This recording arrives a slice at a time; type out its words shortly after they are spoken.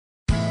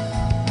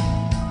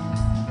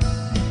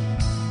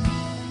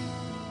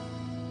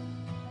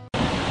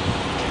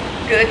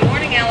Good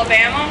morning,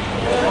 Alabama.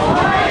 Good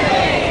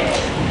morning.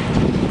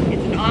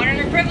 It's an honor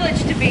and a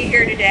privilege to be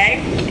here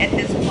today at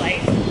this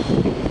place.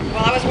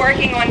 While I was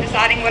working on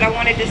deciding what I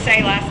wanted to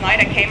say last night,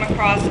 I came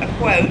across a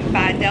quote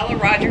by Adela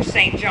Rogers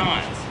St.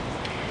 John's.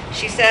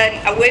 She said,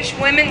 "I wish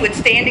women would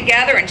stand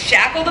together and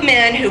shackle the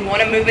men who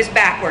want to move us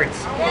backwards."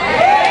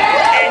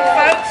 And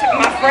folks,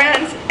 my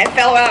friends and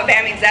fellow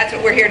Alabamians, that's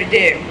what we're here to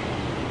do.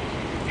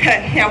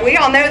 Now, we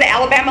all know the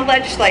Alabama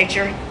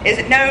legislature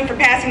isn't known for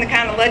passing the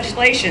kind of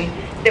legislation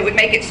that would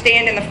make it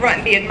stand in the front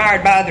and be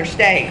admired by other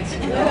states.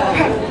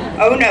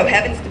 Oh no,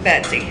 heavens to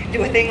Betsy.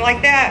 Do a thing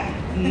like that?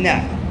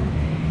 No.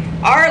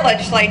 Our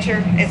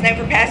legislature is known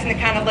for passing the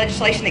kind of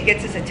legislation that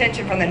gets its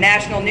attention from the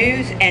national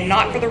news and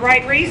not for the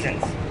right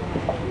reasons.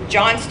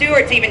 Jon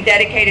Stewart's even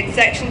dedicated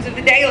sections of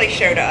The Daily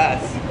Show to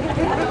us.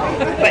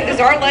 But does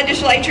our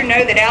legislature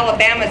know that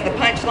Alabama is the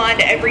punchline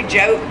to every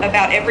joke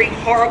about every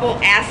horrible,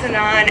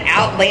 asinine,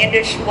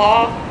 outlandish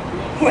law?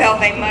 Well,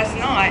 they must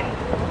not,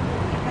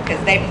 because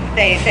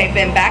they've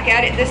been back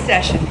at it this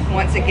session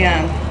once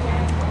again.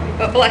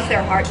 But bless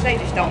their hearts, they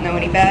just don't know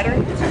any better.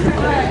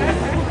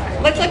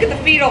 Let's look at the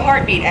Fetal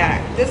Heartbeat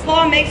Act. This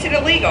law makes it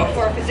illegal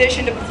for a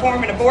physician to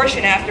perform an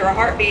abortion after a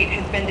heartbeat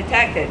has been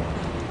detected.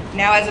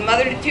 Now, as a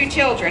mother to 2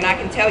 children, I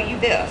can tell you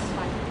this,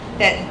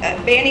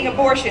 that banning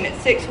abortion at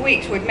 6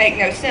 weeks would make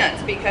no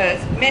sense because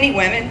many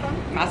women,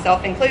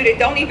 myself included,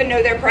 don't even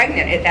know they're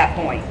pregnant at that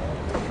point.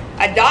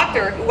 A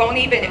doctor won't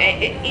even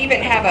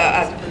have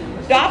a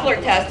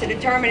Doppler test to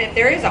determine if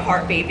there is a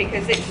heartbeat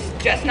because it's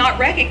just not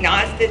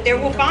recognized that they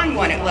will find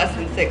one at less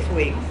than 6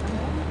 weeks.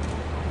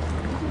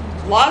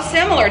 Laws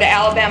similar to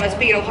Alabama's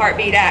Fetal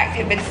Heartbeat Act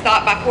have been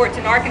stopped by courts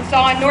in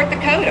Arkansas and North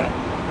Dakota.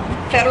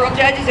 Federal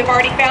judges have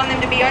already found them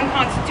to be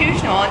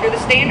unconstitutional under the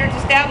standards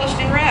established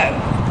in Roe.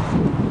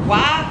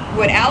 Why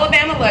would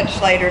Alabama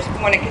legislators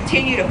want to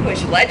continue to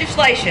push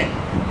legislation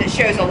that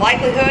shows a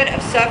likelihood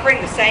of suffering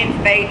the same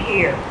fate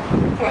here?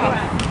 Well,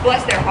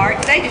 bless their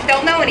hearts, they just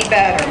don't know any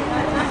better.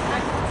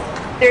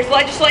 There's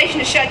legislation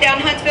to shut down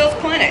Huntsville's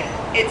clinic.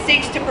 It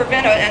seeks to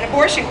prevent an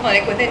abortion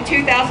clinic within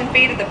 2,000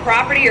 feet of the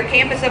property or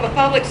campus of a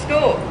public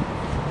school.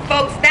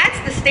 Folks, that's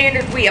the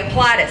standard we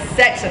apply to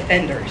sex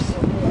offenders.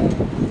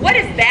 What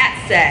does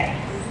that say?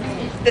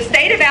 The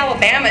state of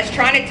Alabama is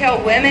trying to tell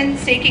women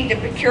seeking to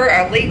procure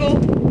a legal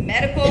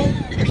medical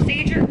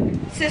procedure,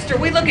 sister,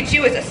 we look at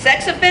you as a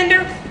sex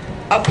offender,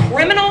 a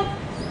criminal.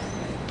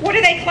 What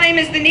do they claim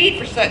is the need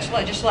for such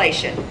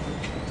legislation? To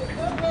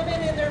put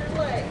women in their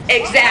place.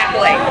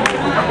 Exactly.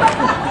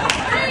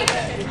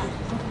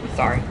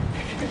 Sorry.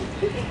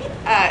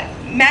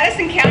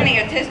 Madison County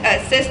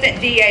Assistant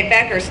DA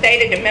Becker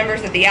stated to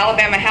members of the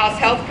Alabama House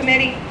Health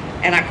Committee,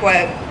 and I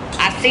quote,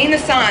 "I've seen the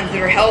signs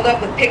that are held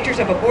up with pictures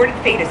of aborted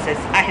fetuses.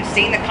 I have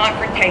seen the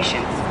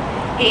confrontations."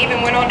 He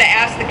even went on to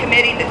ask the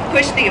committee to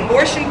push the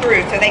abortion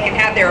through so they can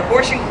have their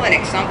abortion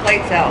clinic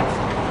someplace else.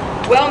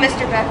 Well,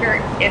 Mr.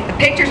 Becker, if the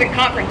pictures and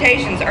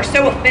confrontations are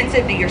so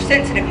offensive to your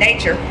sensitive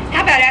nature,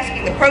 how about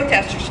asking the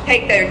protesters to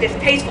take their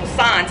distasteful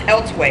signs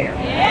elsewhere?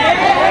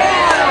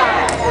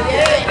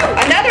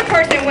 Another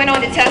person went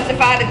on to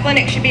testify the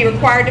clinic should be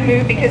required to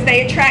move because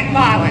they attract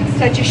violence,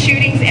 such as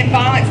shootings and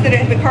violence that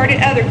have occurred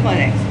at other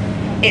clinics.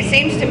 It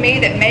seems to me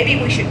that maybe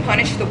we should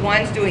punish the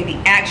ones doing the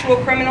actual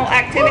criminal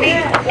activity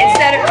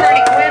instead of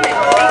turning women seeking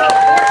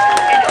abortion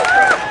into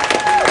criminals.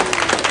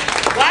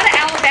 Why do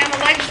Alabama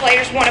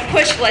legislators want to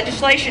push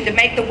legislation to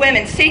make the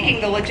women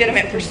seeking the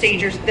legitimate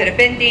procedures that have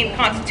been deemed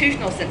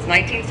constitutional since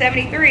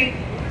 1973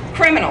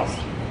 criminals?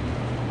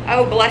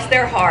 Oh, bless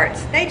their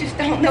hearts. They just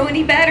don't know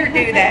any better,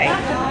 do they?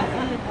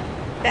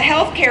 The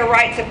Health Care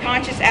Rights of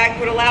Conscience Act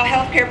would allow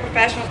healthcare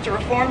professionals to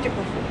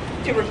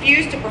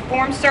refuse to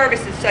perform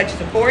services such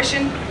as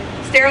abortion,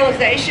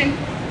 sterilization,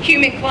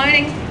 human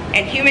cloning,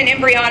 and human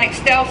embryonic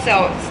stem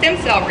cell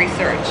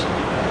research.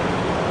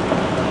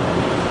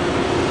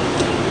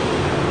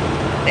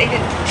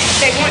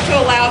 They want to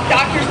allow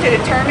doctors to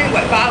determine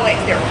what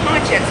violates their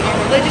conscience on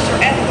religious or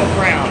ethical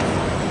grounds.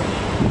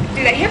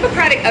 Do the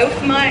Hippocratic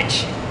Oath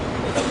much?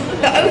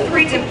 The oath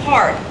reads in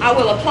part, "I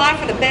will apply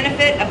for the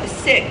benefit of the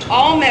sick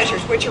all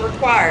measures which are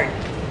required."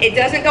 It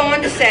doesn't go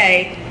on to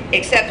say,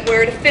 "except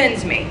where it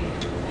offends me."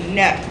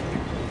 No.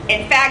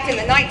 In fact, in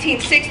the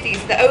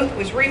 1960s, the oath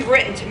was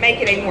rewritten to make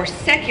it a more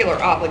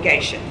secular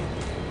obligation.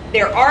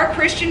 There are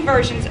Christian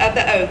versions of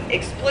the oath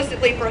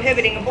explicitly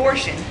prohibiting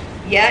abortion,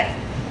 yet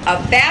a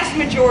vast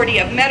majority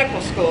of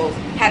medical schools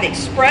have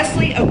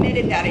expressly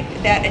omitted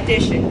that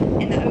addition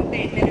in the oath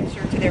they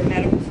administer to their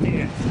medical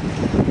students.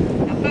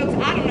 Now, folks,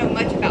 I don't know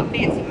much about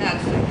fancy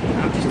medicine.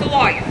 I'm just a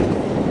lawyer.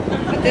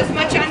 But this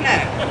much I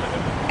know.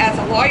 As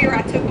a lawyer,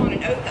 I took on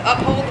an oath to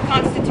uphold the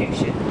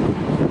Constitution.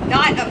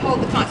 Not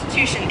uphold the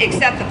Constitution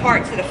except the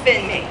parts that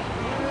offend me.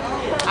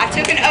 I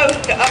took an oath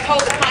to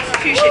uphold the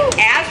Constitution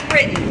as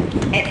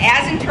written and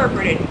as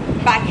interpreted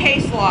by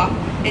case law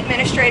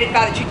administered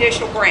by the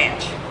judicial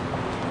branch.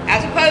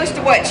 As opposed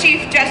to what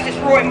Chief Justice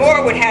Roy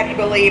Moore would have you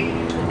believe,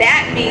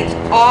 that means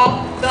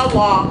all the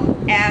law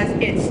as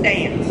it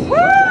stands.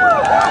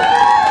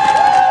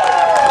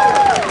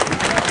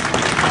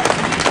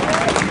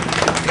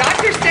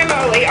 Dr.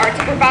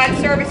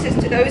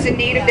 resources to those in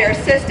need of their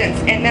assistance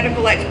and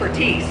medical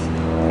expertise.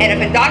 And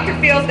if a doctor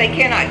feels they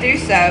cannot do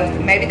so,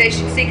 maybe they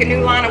should seek a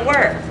new line of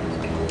work.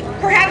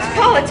 Perhaps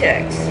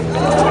politics.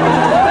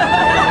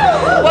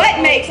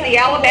 What makes the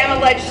Alabama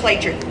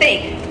legislature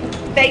think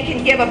they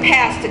can give a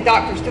pass to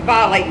doctors to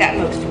violate that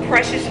most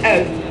precious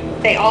oath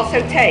they also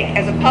take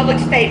as a public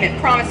statement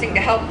promising to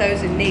help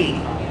those in need?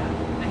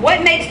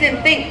 What makes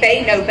them think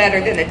they know better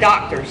than the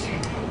doctors?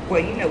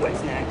 Well, you know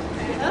what's next.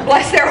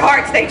 Bless their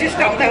hearts, they just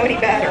don't know any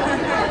better.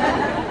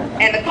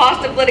 And the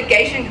cost of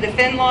litigation to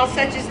defend laws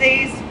such as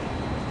these?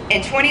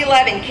 In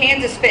 2011,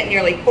 Kansas spent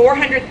nearly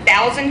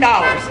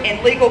 $400,000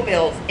 in legal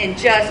bills in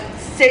just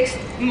 6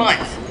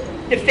 months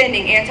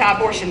defending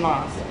anti-abortion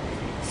laws.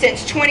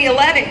 Since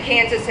 2011,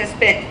 Kansas has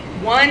spent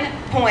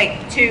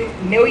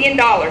 $1.2 million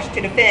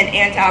to defend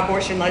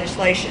anti-abortion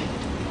legislation.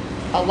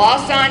 A law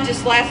signed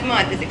just last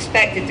month is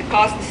expected to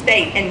cost the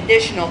state an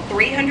additional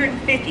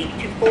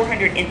 $350,000 to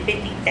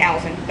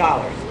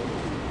 $450,000.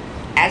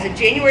 As of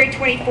January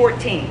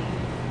 2014,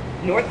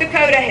 North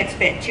Dakota had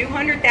spent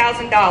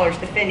 $200,000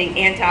 defending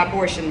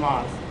anti-abortion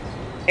laws.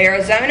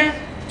 Arizona,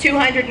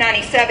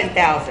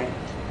 $297,000.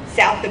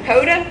 South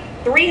Dakota,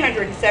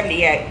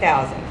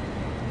 $378,000.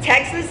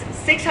 Texas,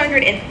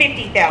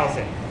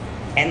 $650,000.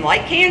 And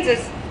like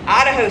Kansas,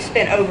 Idaho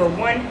spent over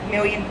 $1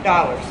 million.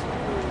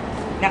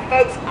 Now,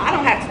 folks, I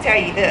don't have to tell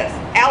you this.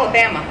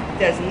 Alabama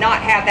does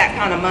not have that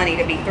kind of money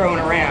to be thrown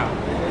around.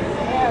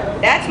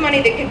 That's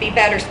money that could be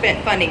better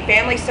spent funding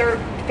family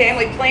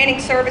planning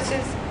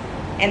services.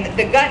 And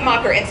the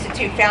Guttmacher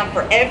Institute found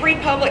for every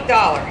public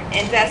dollar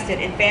invested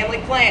in family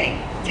planning,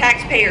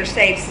 taxpayers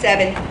save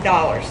 $7.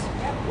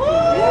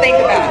 Think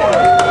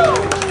about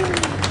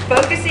it.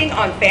 Focusing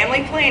on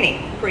family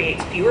planning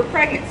creates fewer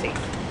pregnancies.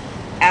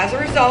 As a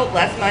result,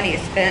 less money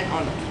is spent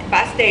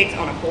by states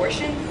on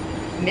abortion,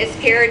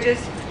 miscarriages,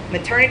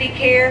 maternity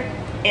care,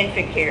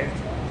 infant care.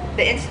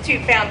 The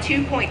Institute found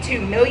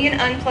 2.2 million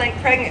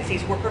unplanned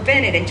pregnancies were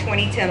prevented in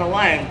 2010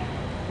 alone.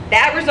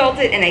 That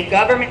resulted in a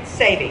government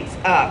savings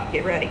of,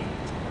 get ready,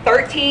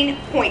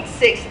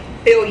 $13.6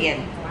 billion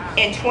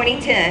in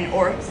 2010,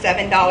 or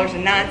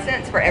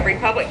 $7.09 for every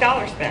public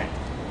dollar spent.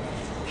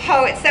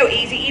 Oh, it's so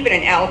easy, even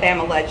an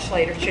Alabama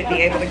legislator should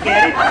be able to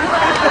get it.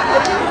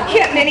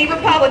 Yet many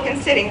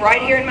Republicans sitting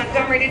right here in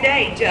Montgomery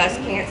today just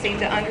can't seem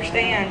to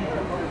understand.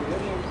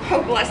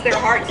 Oh, bless their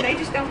hearts, they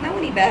just don't know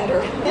any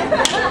better.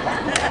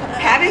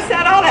 Having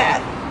said all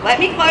that, let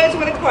me close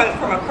with a quote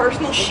from a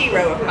personal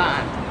shero of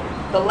mine,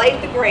 the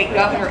late, the great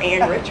Governor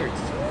Ann Richards.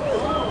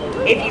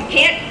 If you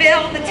can't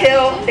fill the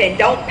till, then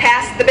don't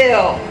pass the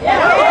bill.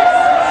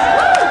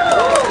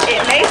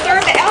 It may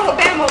serve the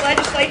Alabama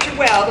legislature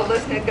well to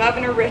listen to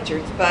Governor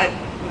Richards, but,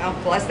 well,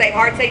 bless their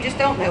hearts, they just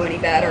don't know any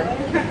better.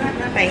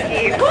 Thank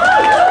you.